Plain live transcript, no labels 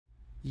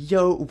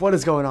Yo, what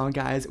is going on,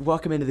 guys?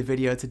 Welcome into the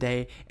video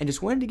today, and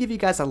just wanted to give you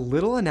guys a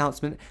little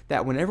announcement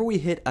that whenever we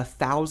hit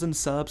 1,000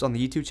 subs on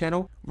the YouTube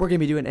channel, we're going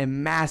to be doing a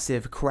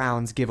massive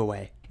crowns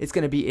giveaway. It's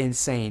going to be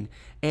insane,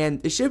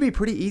 and it should be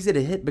pretty easy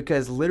to hit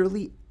because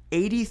literally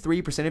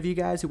 83% of you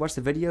guys who watch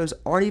the videos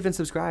aren't even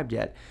subscribed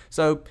yet.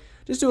 So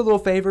just do a little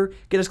favor,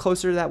 get us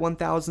closer to that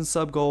 1,000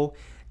 sub goal,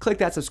 click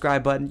that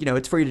subscribe button. You know,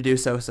 it's free to do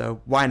so,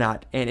 so why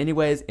not? And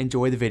anyways,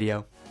 enjoy the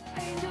video.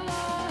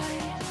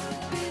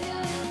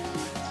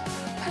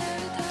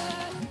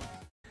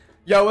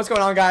 Yo, what's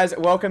going on, guys?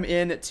 Welcome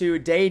in to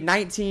day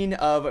 19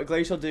 of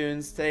Glacial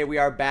Dunes. Today we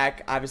are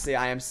back. Obviously,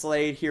 I am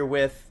Slade here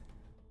with...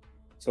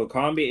 So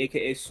Combi,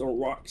 aka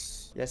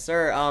Sorox. Yes,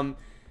 sir.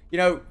 You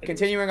know,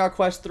 continuing our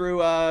quest through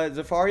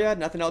Zafaria.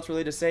 Nothing else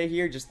really to say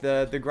here. Just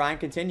the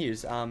grind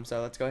continues.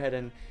 So let's go ahead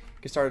and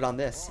get started on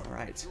this. All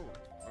right.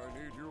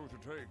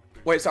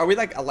 Wait, so are we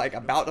like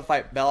about to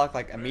fight Belloc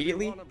like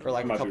immediately, or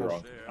like a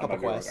couple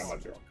quests?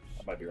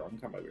 I might be wrong.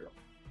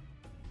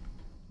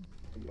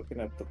 I'm looking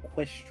at the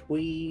quest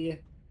tree.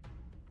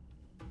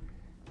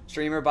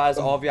 Streamer buys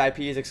all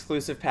VIPs,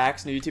 exclusive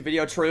packs, new YouTube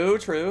video.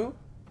 True.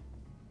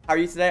 How are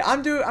you today?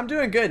 I'm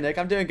doing good, Nick.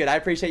 I'm doing good. I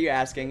appreciate you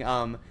asking.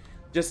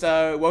 Just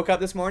woke up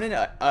this morning,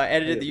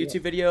 edited the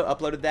YouTube video,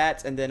 uploaded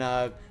that, and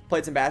then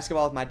played some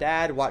basketball with my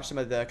dad, watched some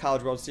of the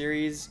College World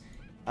Series,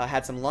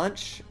 had some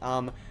lunch.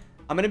 I'm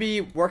gonna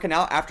be working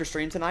out after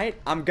stream tonight.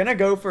 I'm gonna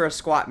go for a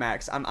squat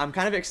max. I'm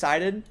kind of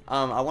excited.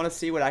 I want to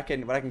see what I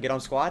can get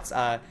on squats.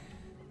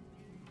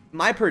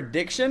 My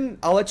prediction,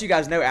 I'll let you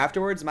guys know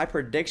afterwards. My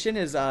prediction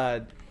is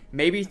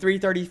maybe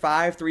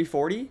 335,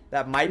 340.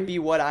 That might be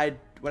what I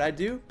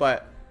do,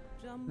 but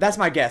that's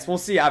my guess. We'll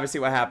see obviously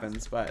what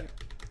happens, but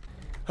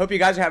hope you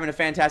guys are having a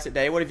fantastic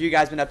day. What have you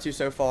guys been up to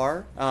so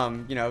far?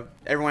 You know,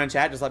 everyone in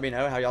chat, just let me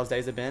know how y'all's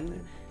days have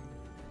been.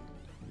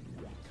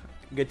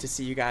 Good to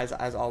see you guys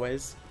as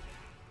always.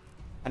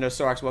 I know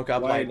Sorox woke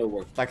up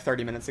like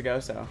 30 minutes ago,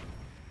 so.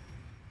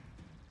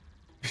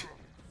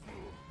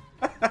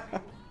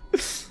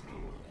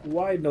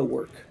 Why no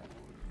work?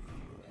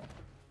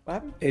 What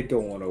happened? It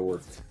don't want to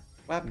work.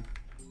 What happened?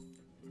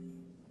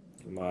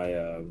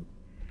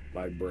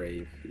 My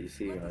brave. You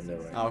see, I know.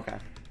 Right? Oh, okay.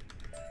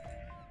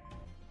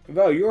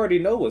 Well, you already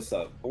know what's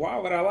up. Why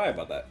would I lie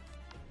about that?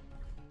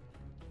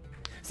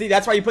 See,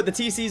 that's why you put the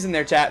TCs in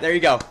there, chat. There you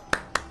go.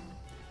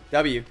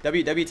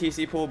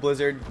 WTC pool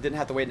Blizzard. Didn't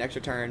have to wait an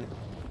extra turn.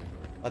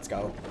 Let's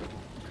go.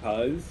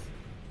 Cause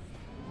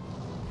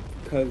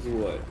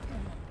what?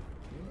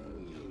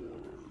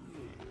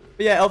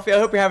 But yeah, Elfie, I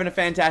hope you're having a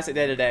fantastic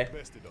day today.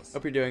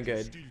 Hope you're doing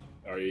good.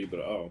 Are you? But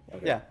oh,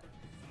 okay. Yeah.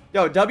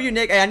 Yo, W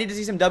Nick. Hey, I need to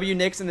see some W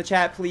Nicks in the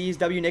chat, please.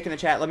 W Nick in the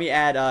chat. Let me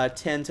add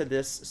 10 to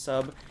this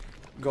sub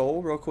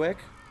goal real quick.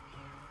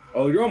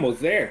 Oh, you're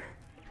almost there.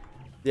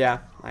 Yeah,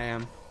 I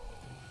am.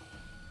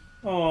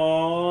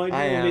 Oh, you're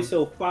gonna be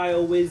so fire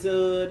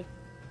wizard.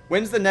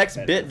 When's the next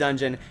bit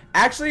dungeon?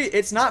 Actually,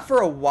 it's not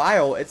for a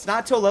while. It's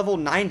not till level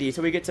 90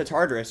 till we get to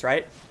Tartarus,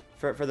 right?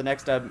 For the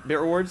next bit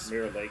rewards.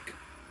 Mirror Lake.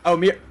 Oh,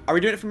 are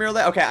we doing it for Mirror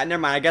Lake? Okay, never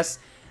mind.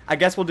 I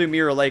guess we'll do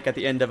Mirror Lake at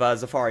the end of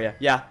Zafaria.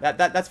 Yeah,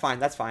 that's fine.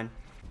 That's fine.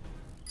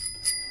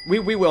 We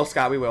will,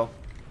 Scott. We will.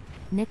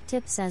 Nick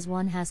Tip says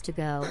one has to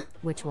go.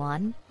 Which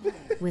one?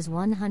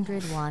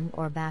 Wiz101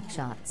 or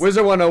Backshots?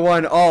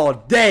 Wizard101 all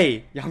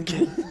day. Yeah, I'm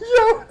kidding.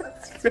 Yo.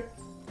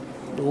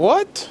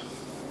 What?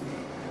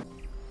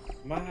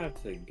 Might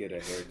have to get a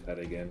haircut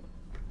again.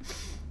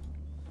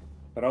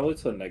 But I'll wait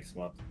till next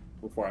month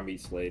before I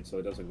meet Slade, so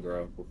it doesn't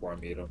grow before I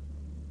meet him.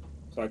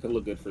 So I could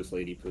look good for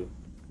Sladey Poo.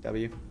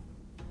 W.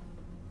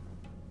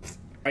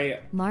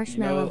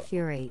 Marshmallow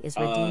Fury is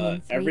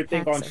redeeming 3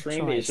 everything packs on of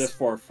stream choice. is just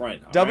for a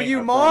friend. W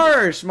right?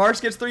 Marsh.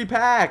 Marsh gets 3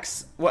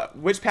 packs.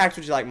 Which packs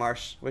would you like,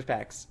 Marsh? Which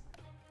packs?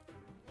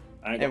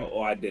 I ain't gonna,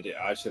 oh, I did it.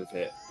 I should have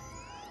hit.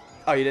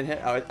 Oh, you didn't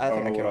hit? Oh, I think I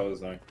don't know killed. what I was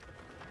doing.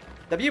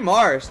 W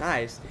Marsh,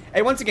 nice.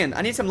 Hey, once again,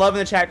 I need some love in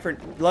the chat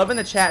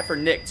for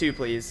Nick too,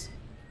 please.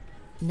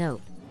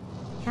 Nope.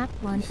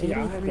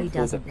 Cap183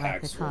 doesn't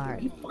like the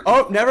card.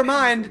 Oh, never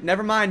mind.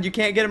 Never mind. You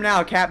can't get him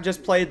now. Cap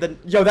just played the...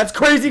 Yo, that's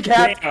crazy,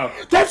 Cap. Damn.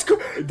 That's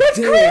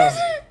crazy.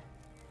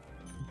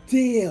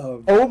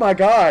 Damn. Oh, my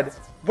God.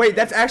 Wait,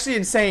 that's actually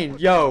insane.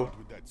 Yo,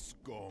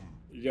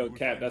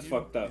 Cap, that's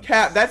fucked up.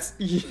 Cap, that's...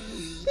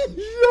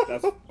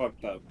 That's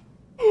fucked up.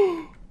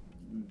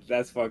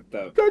 That's fucked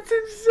up. That's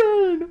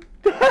insane.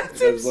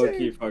 That's insane.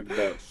 Low-key fucked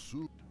up.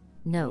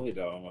 No.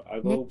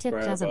 Nick Tip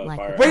doesn't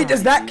like the Wait,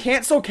 does that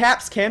cancel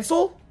Cap's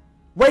cancel?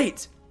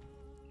 Wait,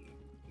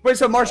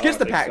 so Marsh gets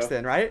the packs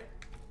then, right?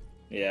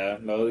 Yeah,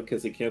 no,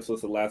 because it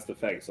cancels the last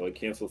effect, so it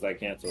cancels that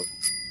cancel.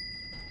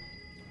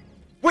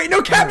 Wait,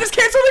 no, Cap just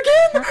canceled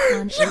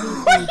again?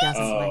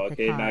 Oh,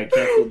 okay, now it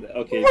canceled.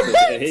 Okay,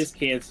 so his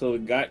cancel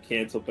got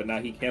canceled, but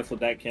now he canceled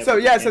that cancel. So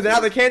yeah, so now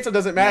the cancel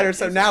doesn't matter.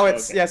 So now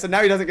it's okay. so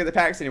now he doesn't get the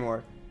packs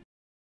anymore.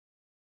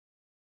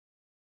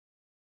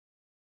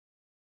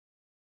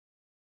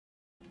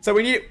 So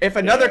we need if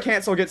another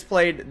cancel gets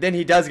played, then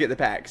he does get the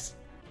packs.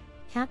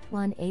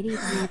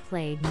 Cap183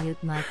 played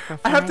mute mic for 5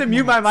 I have to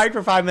mute my minutes. mic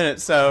for 5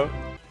 minutes, so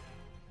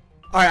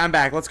All right, I'm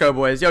back. Let's go,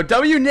 boys. Yo,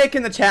 W Nick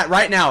in the chat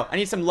right now. I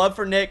need some love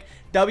for Nick.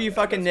 W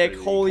fucking Nick.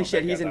 Holy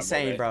shit, he's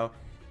insane, bro.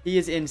 He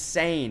is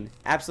insane.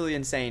 Absolutely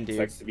insane, dude.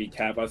 Sucks to be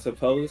Cap, I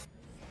suppose.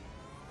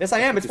 Yes, I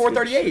am. It's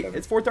 4:38.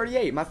 It's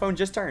 4:38. My phone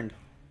just turned.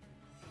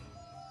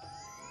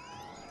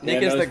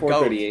 Nick is the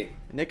GOAT.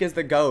 Nick is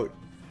the GOAT.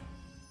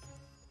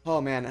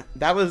 Oh, man.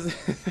 That was...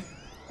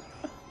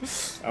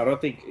 I don't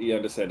think you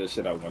understand the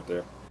shit I went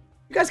through.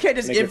 You guys can't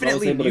just Nick,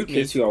 infinitely if I was able mute to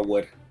me. kiss you, I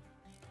would.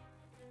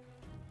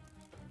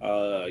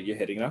 You're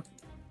hitting now?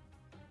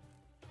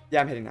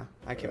 Yeah, I'm hitting now.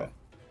 I kill. Okay.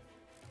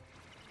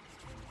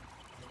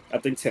 I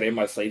think today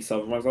my Slade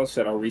sub myself.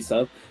 Should I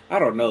resub? I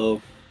don't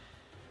know.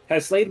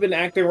 Has Slade been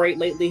acting right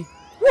lately?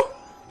 Woo!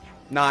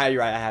 Nah,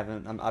 you're right. I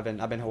haven't. I've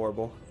been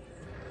horrible.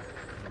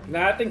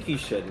 Nah, I think you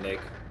should,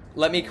 Nick.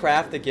 Let me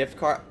craft the gift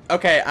card.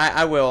 Okay,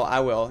 I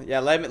will. Yeah,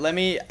 let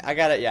me. I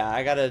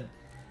gotta.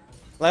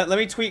 Let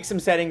me tweak some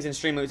settings and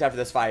stream loops after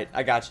this fight.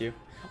 I got you.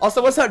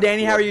 Also, what's up,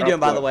 Danny? How are you doing,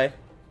 by the way?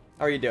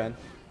 How are you doing?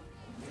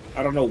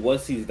 I don't know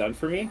what he's done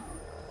for me.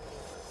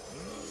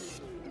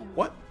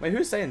 What? Wait,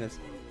 who's saying this?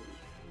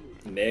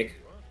 Nick.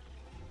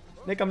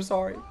 Nick, I'm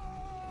sorry.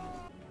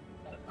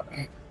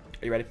 Are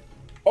you ready?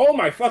 Oh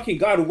my fucking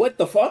god! What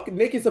the fuck?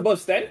 Nick is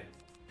above Sten?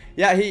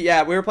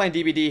 Yeah, we were playing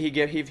DBD. He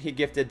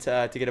gifted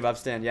to get above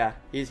Sten. Yeah,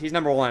 he's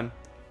number 1.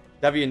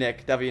 W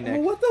Nick. Oh,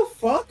 what the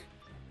fuck?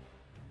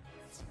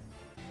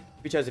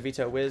 If he chose to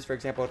veto Wiz, for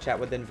example, chat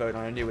would then vote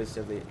on a new Wiz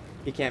to delete.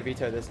 He can't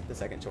veto the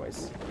second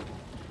choice.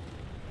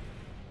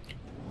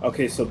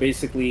 Okay, so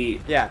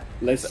basically, yeah.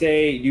 Let's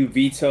say you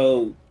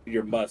veto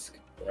your Musk,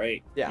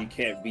 right? Yeah. You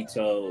can't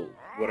veto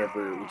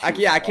whatever. I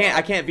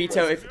can't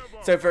veto if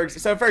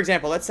for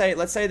example, let's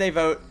say they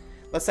vote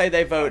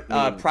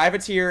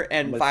Privateer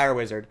and Fire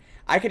Wizard.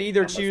 I could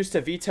either choose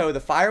to veto the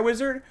Fire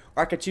Wizard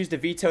or I could choose to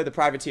veto the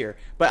Privateer,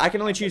 but I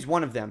can only choose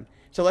one of them.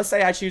 So let's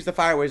say I choose the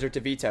Fire Wizard to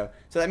veto.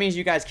 So that means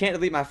you guys can't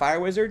delete my Fire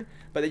Wizard,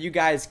 but that you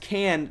guys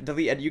can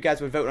delete. You guys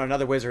would vote on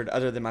another wizard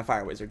other than my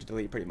Fire Wizard to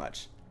delete, pretty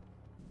much.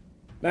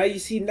 Now you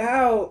see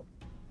now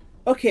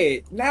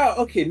we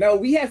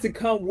have to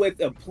come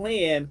with a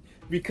plan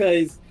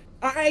because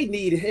I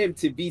need him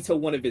to veto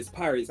one of his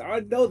pirates. I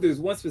know there's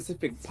one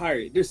specific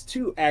pirate. There's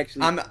two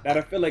actually that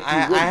I feel like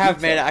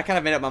I kind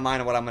of made up my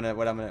mind on what I'm gonna.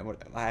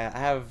 I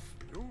have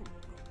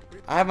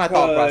my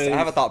thought process. I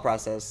have a thought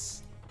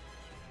process.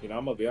 You know,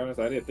 I'm gonna be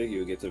honest. I didn't think you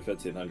would get to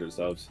 1,500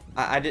 subs.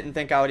 I didn't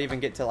think I would even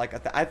get to like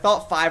I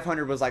thought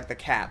 500 was like the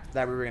cap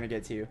that we were gonna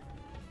get to.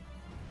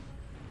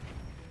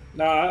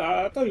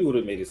 Nah, I thought you would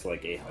have made it to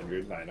like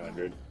 800,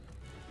 900.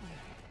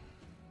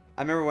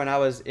 I remember when I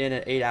was in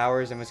at 8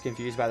 hours and was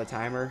confused by the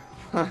timer.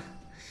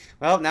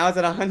 Well, now it's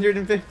at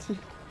 150.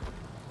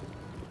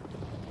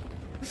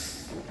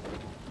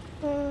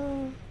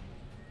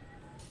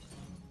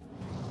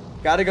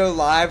 Gotta go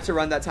live to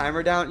run that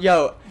timer down.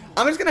 Yo,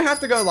 I'm just gonna have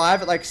to go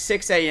live at like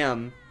 6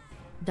 a.m.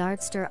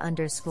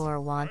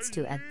 Dartster_ wants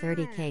to add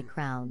 30k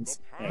crowns.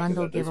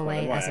 Bundle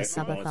giveaway as a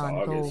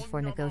subathon goal for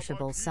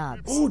negotiable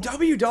subs. Ooh,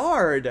 W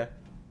Dard!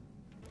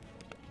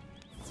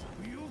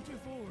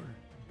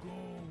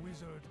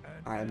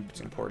 Alright, I'm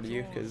just gonna pour it to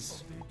you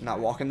because I'm not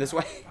walking this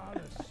way.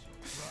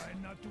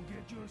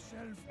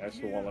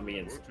 Actually won't let me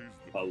in.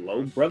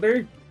 Hello,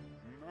 brother?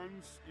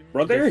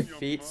 Brother?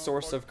 Defeat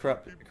source of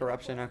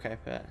corruption. Okay,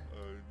 bet.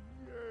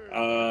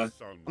 I'm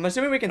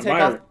assuming we can take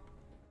off.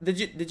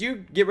 Did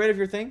you get rid of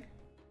your thing?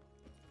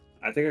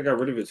 I think I got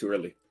rid of it too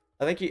early.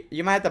 I think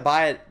you might have to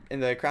buy it in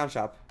the crown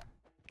shop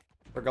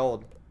for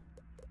gold.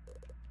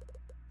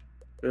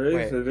 There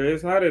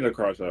is not in the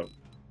cross shop.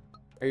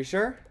 Are you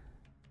sure?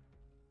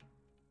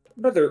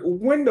 Brother,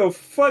 when the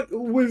fuck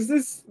was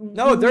this?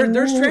 No,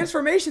 there's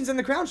transformations in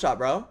the crown shop,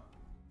 bro.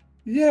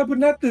 Yeah, but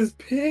not this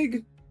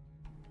pig.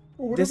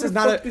 This is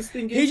not a.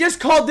 He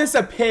just called this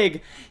a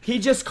pig. He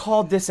just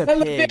called this a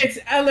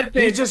pig. Elephants.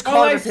 He just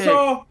called it a pig.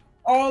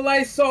 All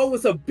I saw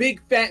was a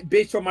big fat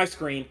bitch on my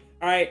screen.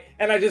 All right,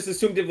 and I just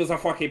assumed it was a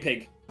fucking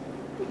pig.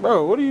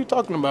 Bro, what are you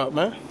talking about,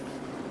 man?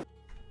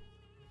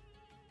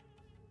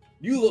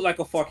 You look like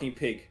a fucking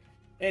pig.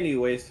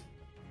 Anyways.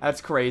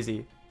 That's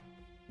crazy.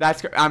 I'm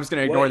just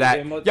gonna ignore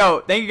that.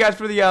 Yo, thank you guys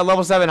for the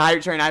level 7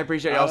 hype train. I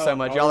appreciate y'all so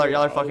much. Y'all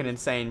are fucking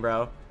insane,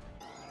 bro.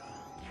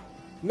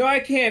 No,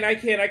 I can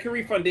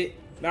refund it.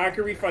 No, I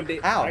can refund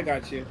it. Ow. I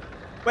got you.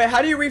 Wait,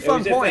 how do you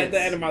refund points? At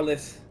the end of my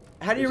list.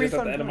 How do you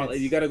refund points?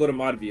 You gotta go to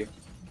mod view.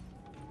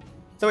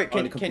 So wait,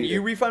 can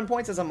you refund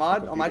points as a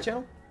mod on my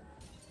channel?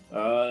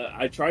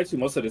 I try to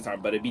most of the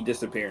time, but it'd be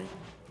disappearing.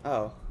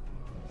 Oh.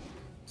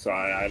 So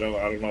I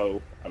don't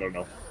know.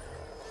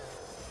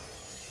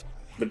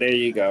 But there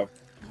you go.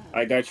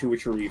 I got you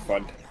with your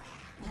refund.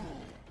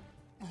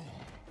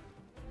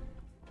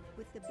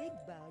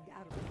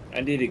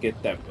 I need to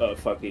get that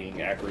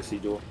fucking accuracy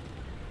duel.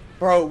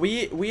 Bro,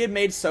 we had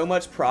made so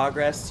much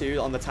progress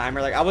too on the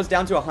timer. Like I was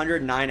down to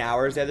 109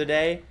 hours the other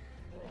day.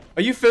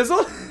 Are you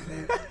fizzled?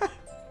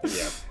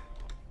 Yeah.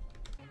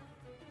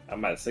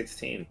 I'm at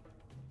 16.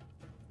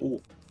 Ooh.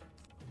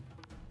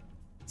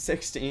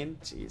 16?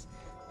 Jeez.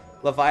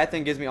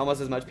 Leviathan gives me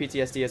almost as much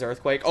PTSD as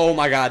Earthquake. Oh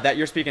my god, that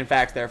you're speaking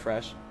facts there,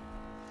 Fresh.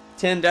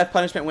 10 death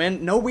punishment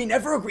win. No, we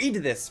never agreed to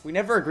this. We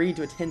never agreed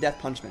to a 10 death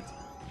punishment.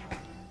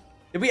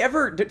 Did we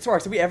ever,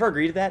 Sorox, did we ever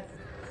agree to that?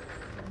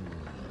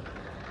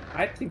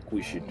 I think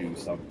we should do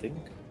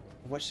something.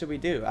 What should we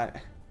do? I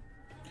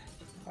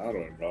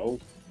don't know.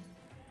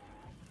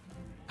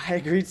 I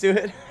agreed to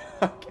it.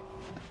 Okay.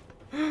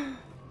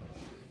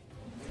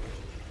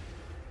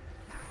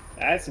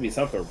 It has to be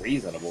something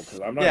reasonable,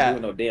 because I'm not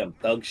doing no damn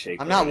thug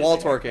shake. I'm not wall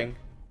twerking.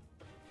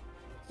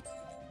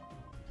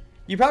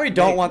 You probably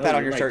don't want that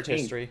on your search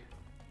history.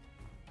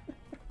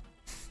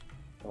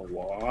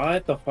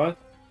 What the fuck?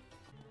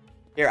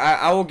 Here,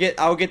 I will get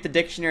the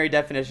dictionary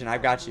definition.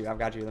 I've got you. I've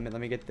got you. Let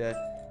me get the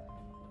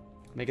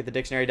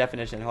dictionary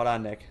definition. Hold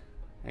on, Nick.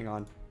 Hang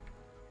on.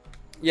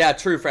 Yeah,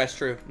 true, fresh,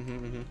 true.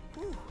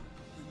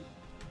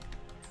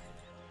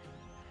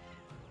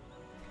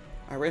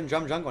 Alright, we're in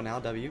Drum Jungle now,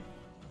 W.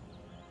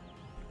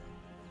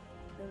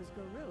 Those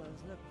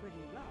gorillas look pretty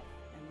rough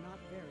and not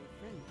very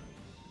friendly.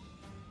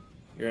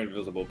 You're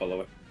invisible, by the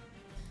way.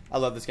 I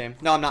love this game.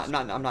 No, I'm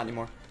not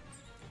anymore.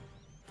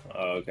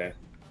 Oh, okay.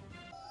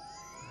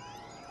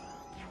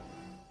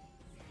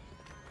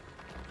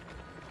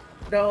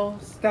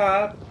 Don't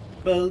stop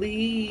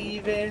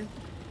believing.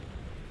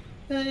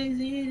 I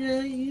see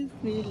how you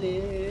feel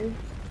it.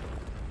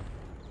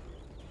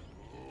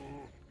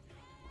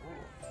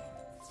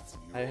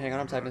 Hang on,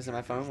 I'm typing this in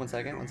my phone. One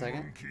second.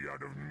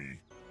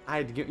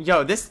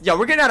 Yo,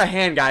 we're getting out of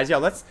hand, guys. Yo,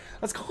 let's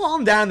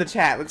calm down the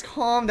chat. Let's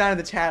calm down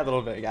the chat a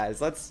little bit,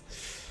 guys. Let's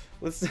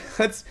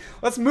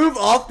move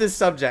off this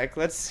subject.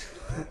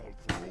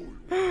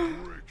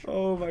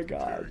 Oh my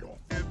God.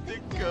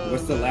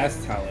 What's the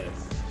last talent,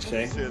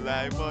 Shay?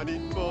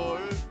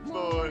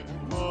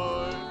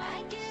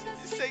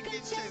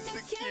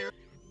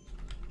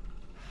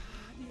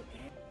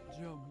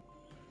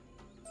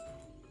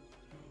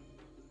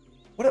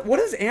 What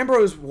does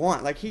Ambrose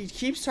want? Like, he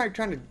keeps trying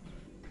to...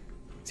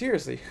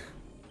 Seriously.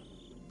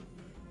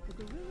 The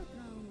gorilla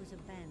throne was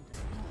abandoned.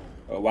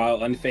 Oh, wow,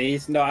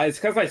 unfazed? No, it's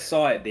because I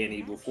saw it,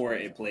 Danny, before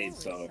it played,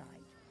 so...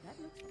 That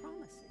looks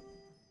promising.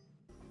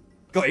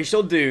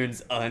 Glacial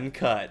Dunes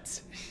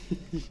uncut.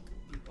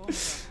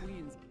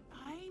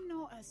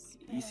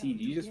 You see,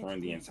 you just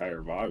ruined the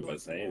entire VOD by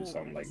saying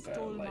something like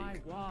that.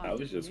 Like, that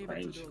was just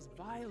cringe.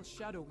 Can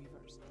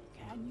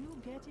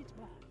you get it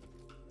back?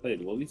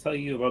 Wait, what we tell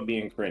you about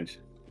being cringe?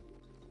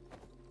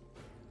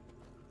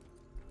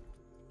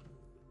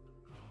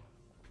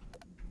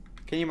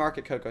 Can you mark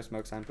it Cocoa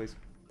Smoke sign, please?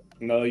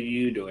 No,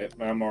 you do it.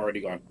 I'm already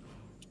gone.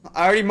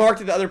 I already marked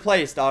it the other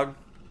place, dog.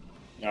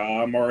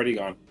 I'm already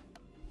gone.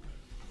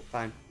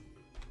 Fine.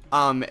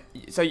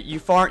 So you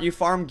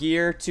farm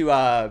gear to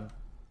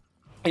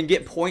and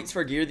get points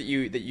for gear that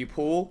you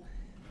pull,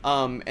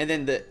 and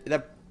then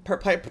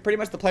pretty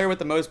much the player with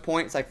the most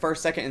points, like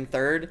first, second, and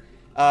third,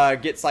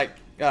 gets like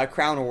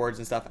crown awards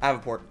and stuff. I have a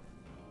port.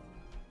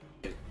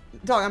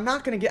 Dog, I'm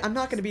not gonna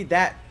be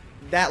that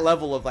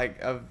level of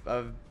like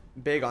of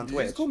big on Did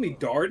Twitch. you just call me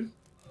Dard?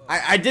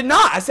 I did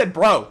not. I said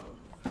bro.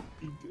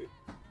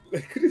 I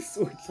could have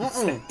sworn you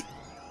said.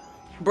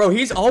 Bro,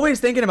 he's always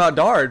thinking about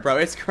Dard, bro.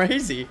 It's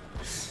crazy.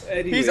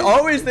 Anyways, he's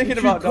always thinking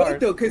about Dard.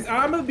 Though, because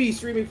I'm gonna be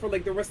streaming for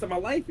like the rest of my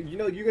life, and you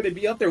know you're gonna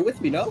be up there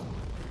with me, no?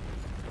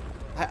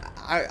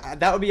 I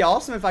that would be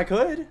awesome if I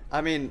could.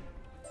 I mean,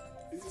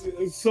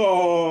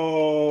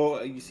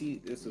 so you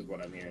see, this is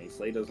what I'm hearing.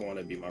 Slay doesn't want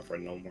to be my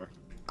friend no more.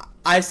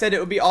 I said it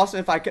would be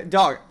awesome if I could.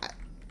 Dog.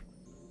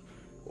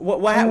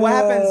 What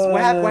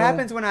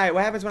happens when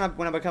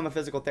I become a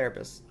physical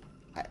therapist?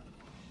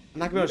 I'm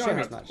not gonna be able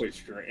to stream as much.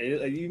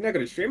 You're not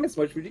gonna stream as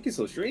much, but you can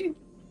still stream.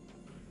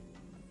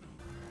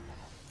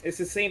 It's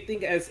the same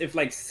thing as if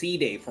like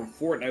C-Day from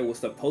Fortnite was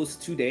to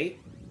post today.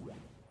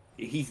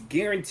 He's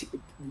guaranteed.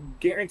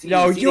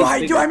 Yo, do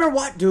I remember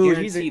what, dude?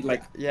 He's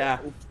like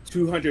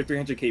 200,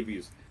 300k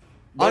views.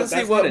 But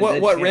honestly,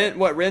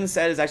 what Rin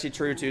said is actually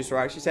true too,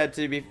 Sorox. She said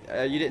you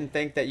didn't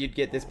think that you'd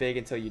get this big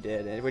until you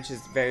did, which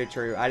is very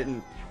true. I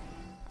didn't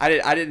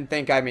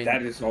think. I mean,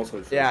 that is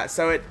also true. Yeah,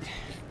 so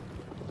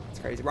it's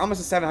crazy. We're almost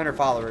at 700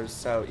 followers,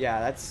 so yeah,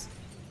 that's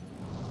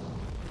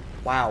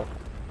wow.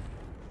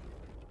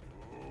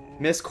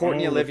 Miss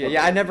Courtney Olivia.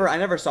 Yeah, I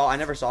never saw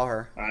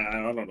her. I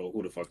don't know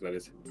who the fuck that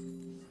is.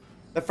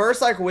 The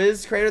first like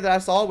Wiz creator that I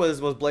saw was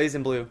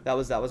Blazing Blue. That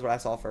was what I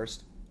saw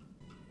first.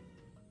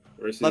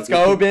 Let's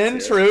go, Ben. Yeah.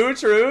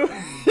 True.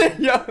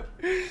 Yeah.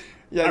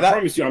 I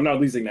promise you, I'm not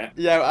losing that.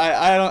 Yeah,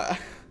 I don't.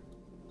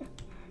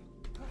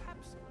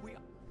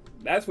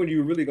 That's when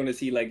you're really gonna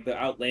see like the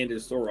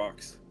outlandish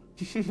Sorox.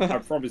 I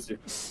promise you.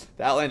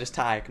 The outlandish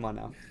Ty. Come on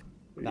now.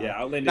 No.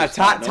 Yeah, outlandish.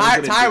 No,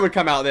 Ty would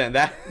come out then.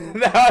 Ty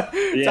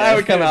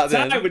would come out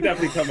then. Ty would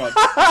definitely come out.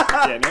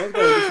 Yeah, no one's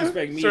gonna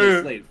disrespect me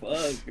and Slade.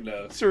 Fuck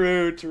no.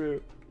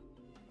 True.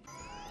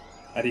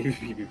 I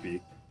didn't even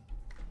PvP.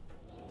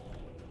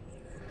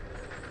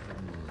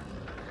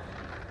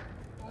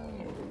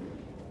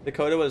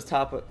 Dakota was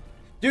top of...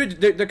 Dude,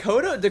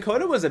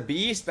 Dakota was a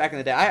beast back in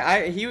the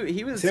day.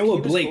 He was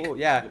Blake. Cool.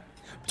 Yeah.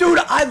 Dude,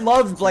 I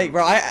loved Blake,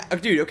 bro.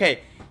 Dude,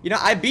 okay. You know,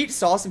 I beat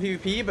Sauce in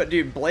PvP, but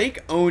dude, Blake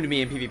owned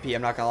me in PvP.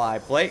 I'm not gonna lie.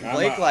 Blake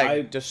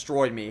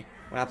destroyed me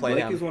when I played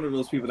him. Blake is one of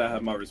those people that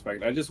have my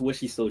respect. I just wish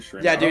he still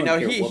streamed. Yeah, dude. No,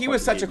 he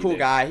was such a cool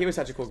guy. He was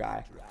such a cool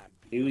guy.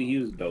 He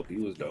was dope. He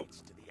was dope.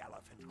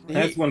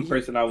 That's one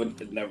person I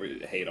would never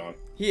hate on.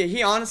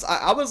 He honest.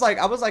 I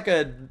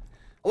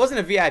wasn't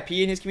a VIP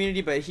in his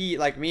community, but he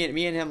like me and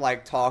him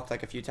like talked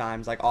like a few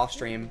times like off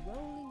stream.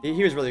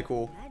 He was really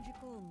cool.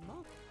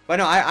 But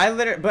no, I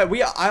literally,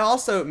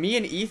 but me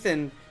and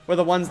Ethan were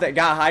the ones that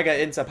got Hyga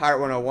into Pirate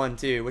 101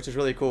 too, which is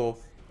really cool.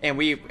 And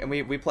we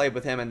played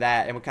with him in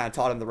that, and we kind of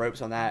taught him the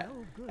ropes on that.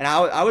 And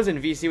I was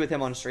in VC with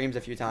him on streams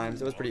a few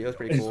times. It was pretty cool.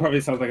 It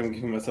probably sounds like I'm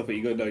giving myself an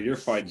ego. No, you're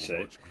fine,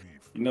 shit.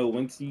 You know,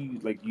 once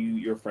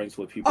you're friends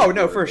with people. Oh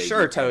no, for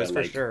sure, Toes,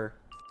 for sure.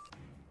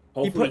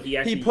 He put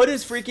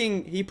his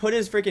freaking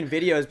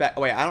videos back.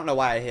 Wait, I don't know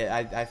why I hit.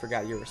 I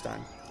forgot you were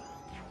stunned.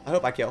 I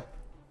hope I kill.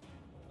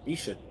 You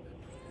should.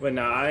 But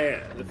no,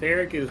 the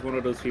Ferric is one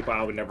of those people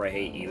I would never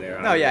hate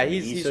either. No, yeah,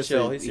 he's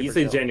chill. He's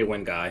a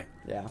genuine guy.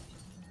 Yeah.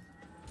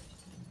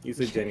 He's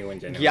a genuine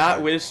Yeah,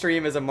 Wiz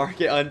stream is a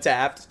market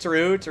untapped.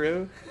 True.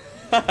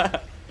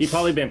 He's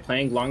probably been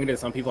playing longer than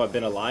some people have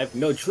been alive.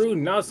 No, true.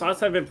 No, Sauce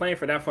have been playing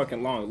for that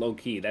fucking long, low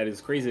key. That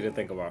is crazy to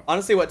think about.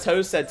 Honestly, what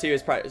Toes said too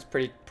is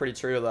pretty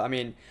true. Though. I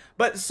mean,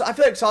 but I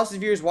feel like Sauce's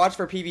viewers watch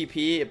for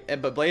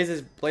PvP, but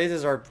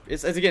Blazes are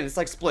it's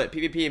like split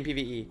PvP and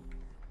PvE.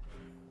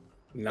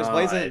 No,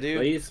 Blaze didn't do.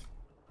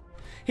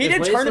 He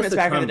did tournaments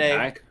back in the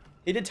day.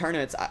 He did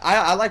tournaments.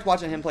 I liked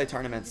watching him play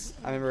tournaments.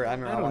 I remember. I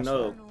don't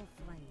know.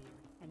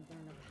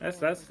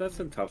 That's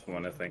a tough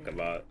one to think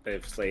about.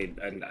 If Slade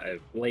and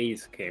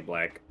Blaze came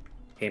black.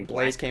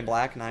 Blaze came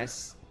black,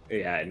 nice.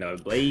 Yeah, no,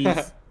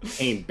 Blaze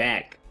came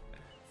back.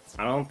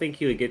 I don't think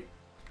he would get.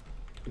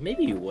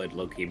 Maybe you would,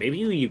 low-key. Maybe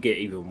you get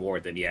even more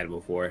than he had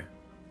before.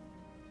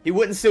 He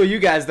wouldn't steal you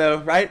guys though,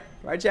 right?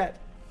 Right, chat.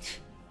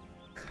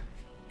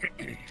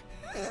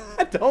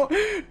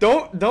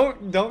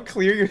 Don't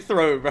clear your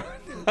throat, bro.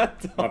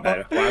 My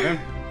bad. What happened?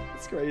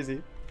 It's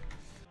crazy.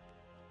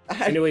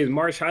 Anyways,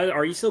 Marsh,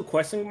 are you still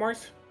questing Marsh?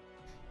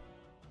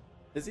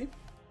 Is he?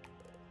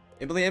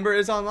 Emily Ember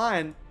is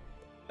online.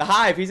 The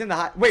Hive, he's in the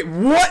Hive. Wait,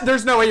 what?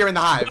 There's no way you're in the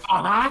Hive.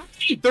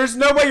 There's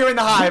no way you're in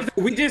the Hive.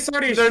 We just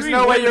started. There's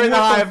no way you're in the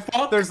Hive.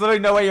 There's literally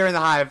no way you're in the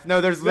Hive. No,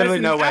 there's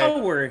literally no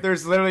way.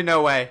 There's literally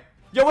no way.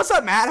 Yo, what's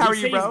up, Matt? How are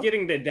you, bro? He's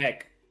getting the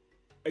deck.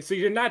 So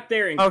you're not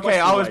there in okay,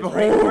 I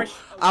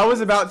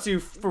was about to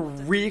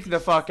freak the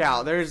fuck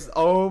out.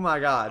 Oh my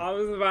god. I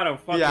was about to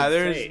fucking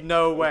there's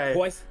no way.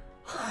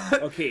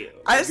 Okay.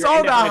 I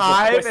saw the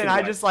Hive and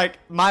I just like,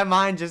 my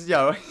mind just,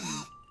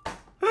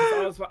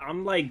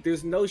 I'm like,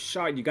 there's no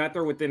shot you got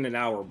there within an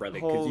hour, brother.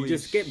 Because you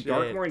just skipped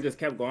Darkmoor and just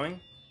kept going.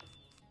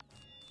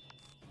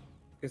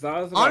 Because I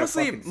was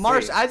honestly,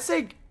 Marsh, I'd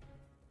say,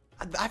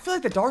 I feel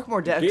like the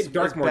Darkmoor deck is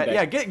better.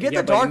 Yeah, get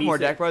the Darkmoor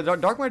deck, bro.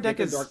 Darkmoor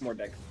deck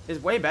is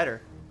way better.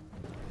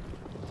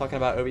 Talking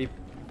about OG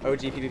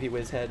PvP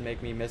Wizhead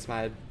make me miss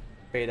my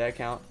beta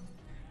account.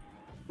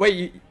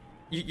 Wait,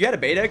 you had a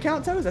beta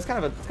account, Toes? That's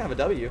kind of a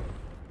W.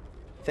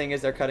 Thing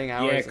is, they're cutting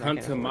hours. Yeah, come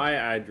to my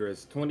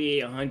address,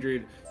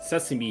 2800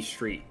 Sesame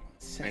Street.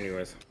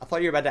 Anyways, I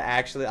thought you were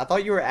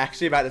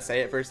actually about to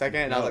say it for a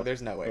second, and I was like,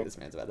 "There's no way this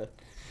man's about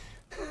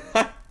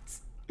to."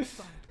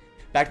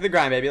 Back to the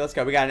grind, baby. Let's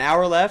go. We got an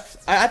hour left.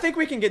 I think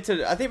we can get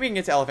to.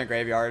 Elephant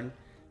Graveyard,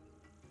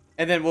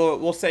 and then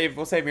we'll save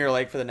Mirror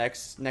Lake for the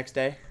next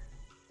day.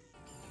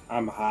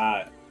 I'm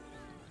hot.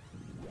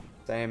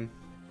 Same.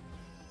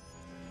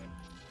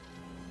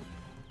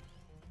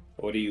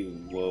 What do you?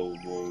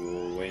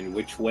 Whoa! In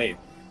which way?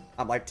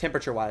 I'm like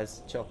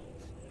temperature-wise. Chill.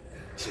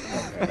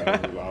 Okay,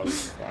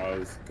 I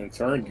was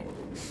concerned.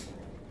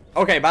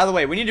 Okay. By the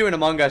way, we need to do an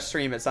Among Us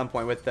stream at some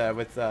point with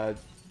the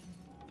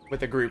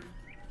group.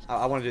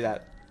 I want to do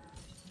that.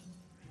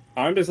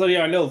 I'm just letting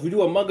y'all know, if we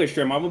do a Among Us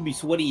stream, I'm gonna be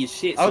sweaty as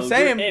shit. Oh, so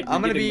same.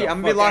 I'm gonna be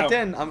locked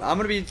in. I'm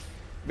gonna be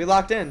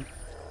locked in.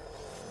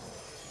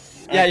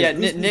 Yeah.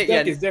 Nick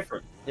is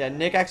different. Yeah,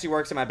 Nick actually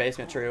works in my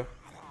basement. True.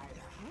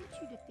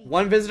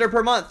 One visitor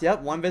per month.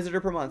 Yep, one visitor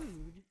per month.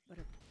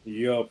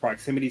 Yo,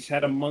 proximity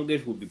chat Among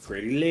Us would be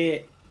pretty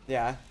lit.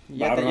 Yeah,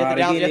 you have to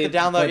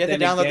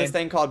download this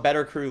thing called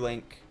Better Crew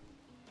Link.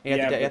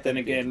 But then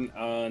again,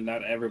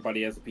 not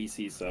everybody has a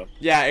PC, so.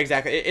 Yeah,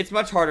 exactly. It's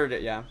much harder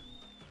to, yeah.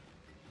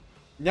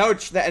 No,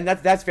 and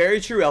that's very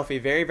true, Elfie.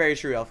 Very, very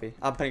true, Elfie.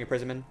 I'm putting a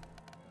prism in.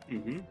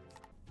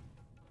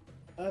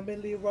 I'm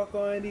in the rock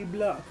on any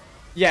block.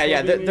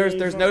 Yeah.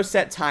 There's no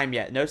set time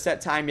yet. No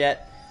set time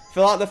yet.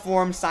 Fill out the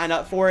form, sign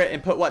up for it,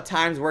 and put what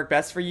times work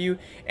best for you.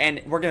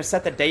 And we're gonna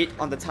set the date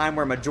on the time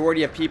where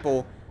majority of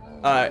people,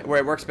 where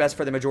it works best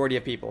for the majority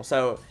of people.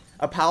 So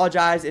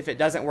apologize if it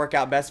doesn't work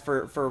out best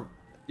for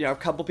a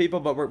couple people,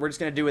 but we're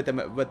just gonna do what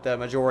the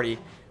majority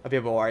of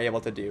people are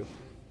able to do.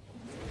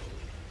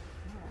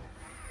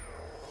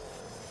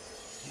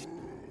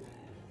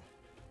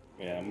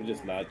 Yeah, I'm gonna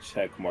just not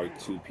check mark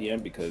 2 p.m.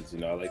 because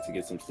I like to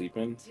get some sleep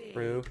in.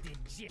 True.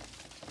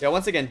 Yeah,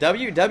 once again,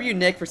 W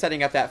Nick for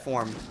setting up that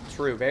form.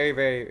 True, very,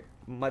 very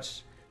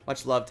much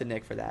Much love to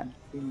Nick for that.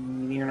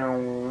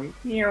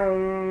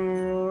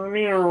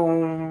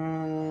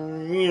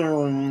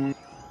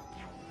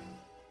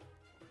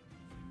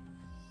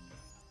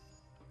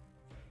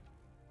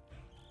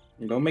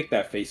 Don't make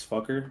that face,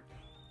 fucker.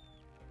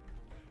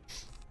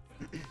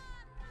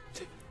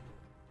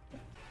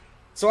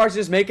 Sorox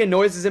just making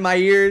noises in my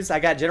ears. I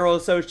got General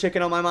So's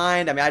chicken on my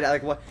mind. I mean, I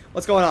like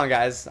what's going on,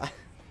 guys?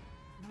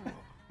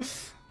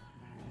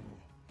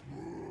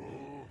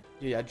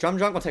 Yeah, drum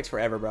drunk will take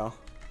forever, bro.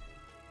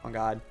 Oh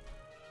God.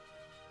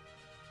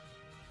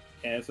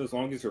 Yeah, it's as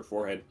long as your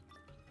forehead.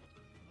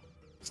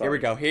 Sorry. Here we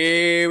go.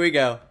 Here we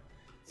go.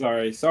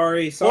 Sorry.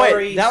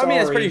 Wait, that would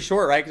mean it's pretty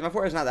short, right? Because my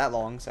forehead's not that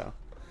long, so.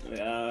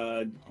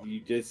 You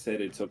just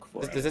said it took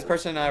forever. Does this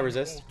person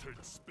resist?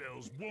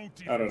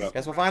 I don't know.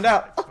 Guess we'll find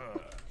out.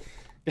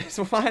 Guess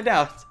we'll find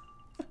out.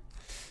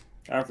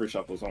 After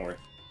shuffles, don't worry.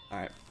 All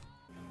right.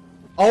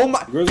 Oh my.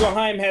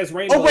 Grizzleheim has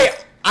rainbows. Oh wait,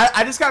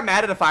 I just got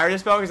mad at a fire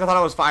dispel because I thought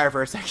it was fire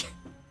for a second.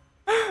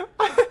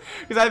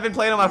 Because I've been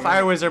playing on my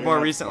fire wizard more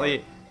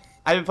recently.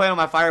 I've been playing on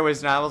my fire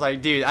wizard and I was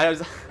like, dude, I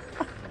was.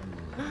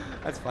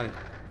 That's funny.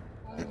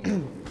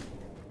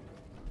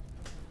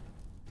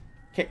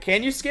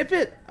 Can you skip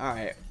it? All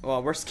right.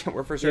 Well, we're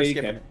for sure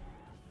skipping it.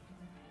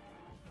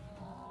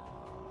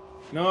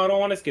 No, I don't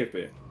want to skip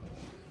it.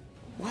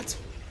 What?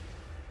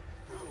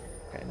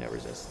 Okay, no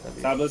resist.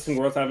 Tablet's and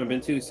growth I haven't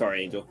been to.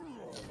 Sorry, Angel.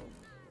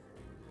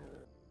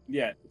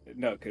 Yeah,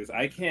 no, because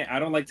I can't. I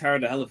don't like Tower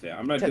of the Elephant.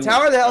 I'm not.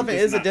 Tower of the Elephant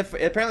is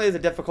apparently is a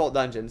difficult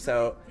dungeon.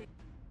 So,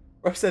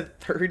 Bro said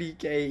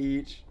 30k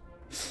each.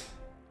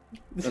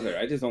 Okay,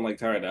 I just don't like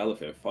Tower of the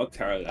Elephant. Fuck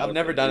Tower of the Elephant. I've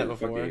never done it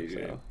before.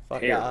 So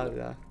fuck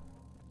yeah.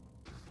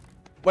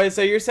 Wait,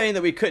 so you're saying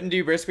that we couldn't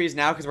do burst speeds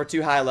now because we're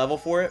too high level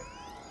for it?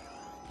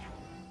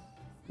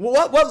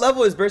 Well, what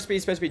level is burst speed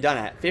supposed to be done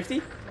at?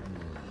 50?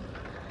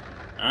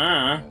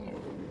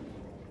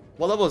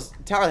 What level is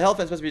Tower of the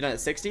Elephant supposed to be done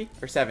at? 60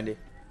 or 70?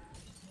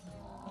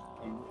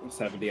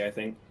 70, I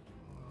think.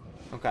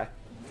 Okay.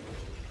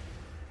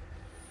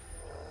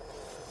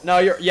 No,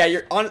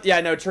 you're on. Yeah,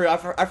 no, true. I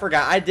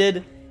forgot. I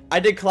did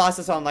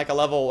Colossus on like a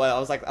level. I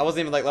wasn't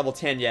even like level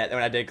 10 yet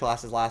when I did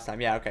Colossus last time.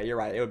 Yeah, okay, you're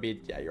right. It would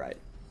be. Yeah, you're right.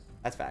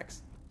 That's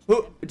facts.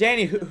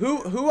 Danny?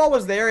 Who all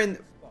was there in?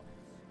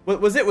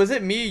 Was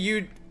it me?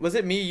 You,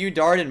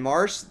 Dart, and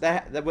Marsh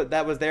that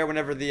was there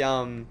whenever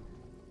the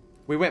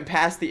we went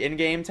past the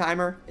in-game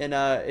timer in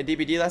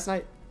DBD last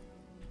night.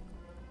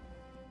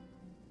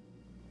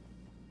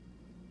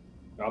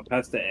 I'll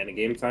pass the end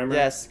game timer.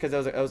 Yes, because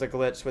it was a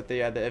glitch with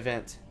the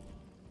event.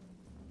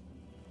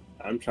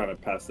 I'm trying to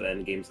pass the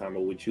end game timer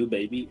with you,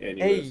 baby. Hey,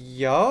 Anyways.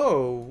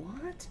 yo,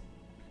 what?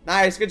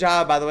 Nice, good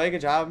job, by the way,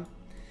 good job.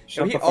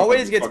 Yo, he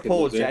always gets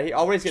pulled, Chad. He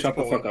always gets pulled.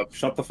 Shut the fuck up.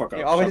 Shut the fuck up.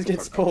 He always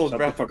gets pulled,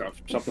 bro. Shut the fuck up.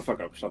 Shut the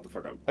fuck up. Shut the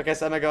fuck up. Okay,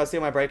 so I'm gonna go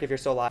steal my break if you're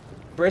still live.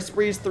 Brisk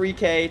Breeze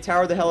 3k,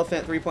 Tower of the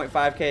Elephant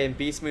 3.5k, and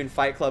Beast Moon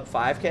Fight Club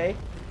 5k.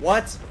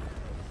 What?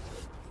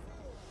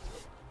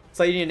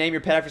 So you need to name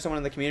your pet after someone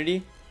in the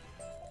community?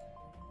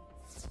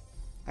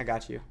 I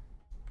got you.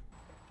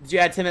 Did you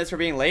add 10 minutes for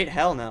being late?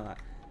 Hell no.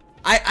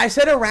 I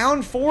said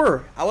around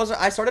 4.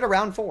 I started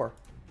around 4. All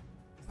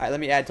right, let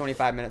me add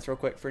 25 minutes real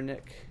quick for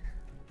Nick.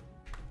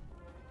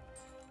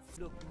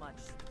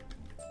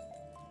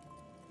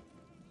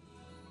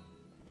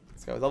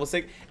 Let's go. Level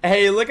 6.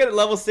 Hey, look at it,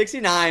 level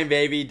 69,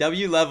 baby.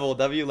 W level.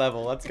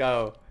 Let's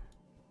go.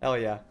 Hell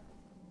yeah.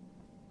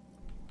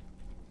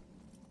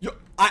 Yo,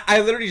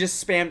 I literally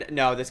just spammed.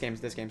 No, this game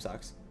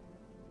sucks.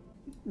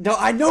 No,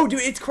 I know,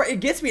 dude. It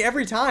gets me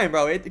every time,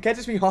 bro. It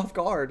catches me off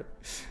guard.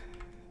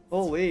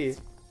 Holy.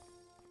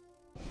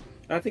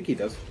 I think he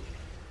does.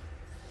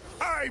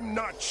 I'm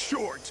not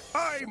short.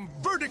 I'm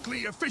vertically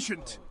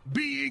efficient.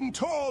 Being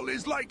tall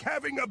is like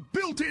having a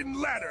built-in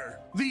ladder.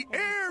 The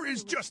air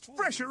is just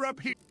fresher up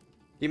here.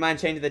 Do you mind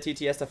changing the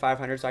TTS to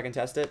 500 so I can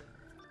test it?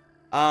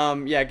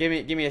 Yeah, give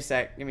me a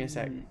sec. Give me a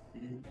sec.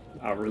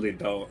 I really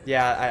don't.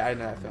 Yeah, I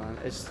know that feeling.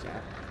 It's just,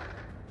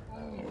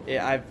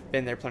 yeah, I've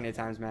been there plenty of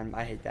times, man.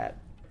 I hate that.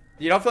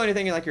 You don't feel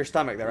anything in like your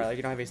stomach though, right? Like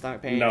you don't have any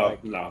stomach pain? No,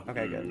 like... no.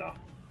 Okay, good. No.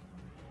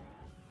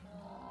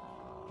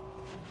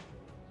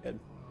 Good.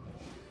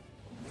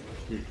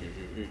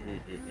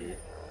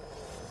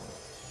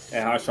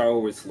 And how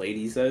sharp was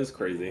lady says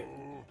crazy.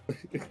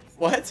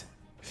 What?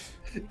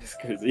 It's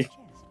crazy.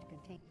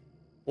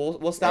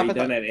 We'll stop Are at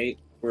done at 8.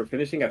 We're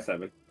finishing at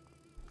 7.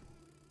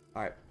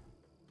 All right.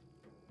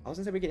 I was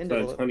gonna say we get into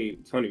So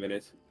 20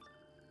 minutes.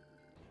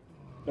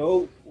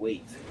 No,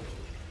 wait.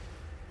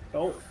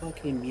 Don't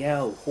fucking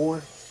meow,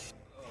 whore.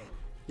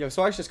 Yo,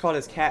 Sorox just called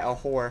his cat a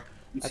whore.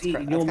 That's You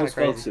kind of almost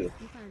crazy. You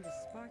found a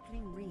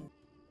sparkling ring.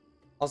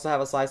 Also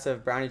have a slice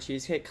of brownie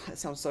cheesecake. God, that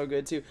sounds so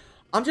good too.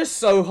 I'm just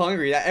so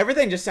hungry.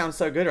 Everything just sounds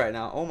so good right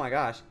now. Oh my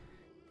gosh.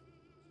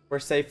 We're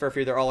safe for a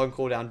few. They're all on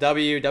cooldown.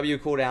 W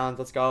cooldowns.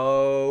 Let's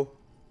go.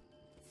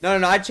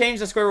 No. I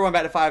changed the square root one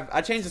back to 5.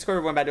 I changed the square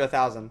root one back to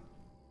 1,000.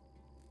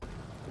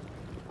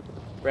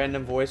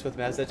 Random voice with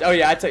message. Oh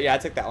yeah, I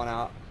took that one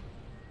out.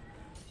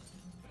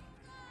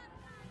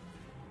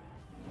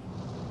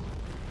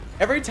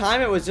 Every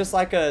time it was just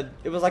like a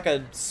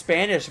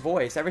Spanish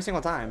voice every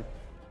single time.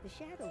 The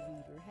Shadow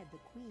Reaver had the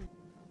queen.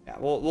 Yeah,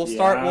 we'll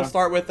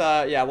start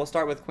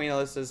with Queen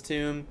Alyssa's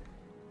tomb,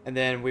 and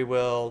then we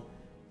will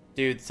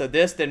do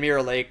then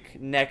Mirror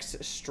Lake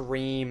next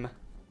stream.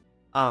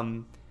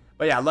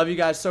 But yeah, I love you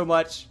guys so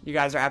much. You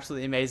guys are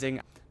absolutely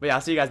amazing. But yeah,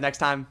 I'll see you guys next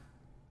time.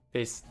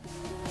 Peace.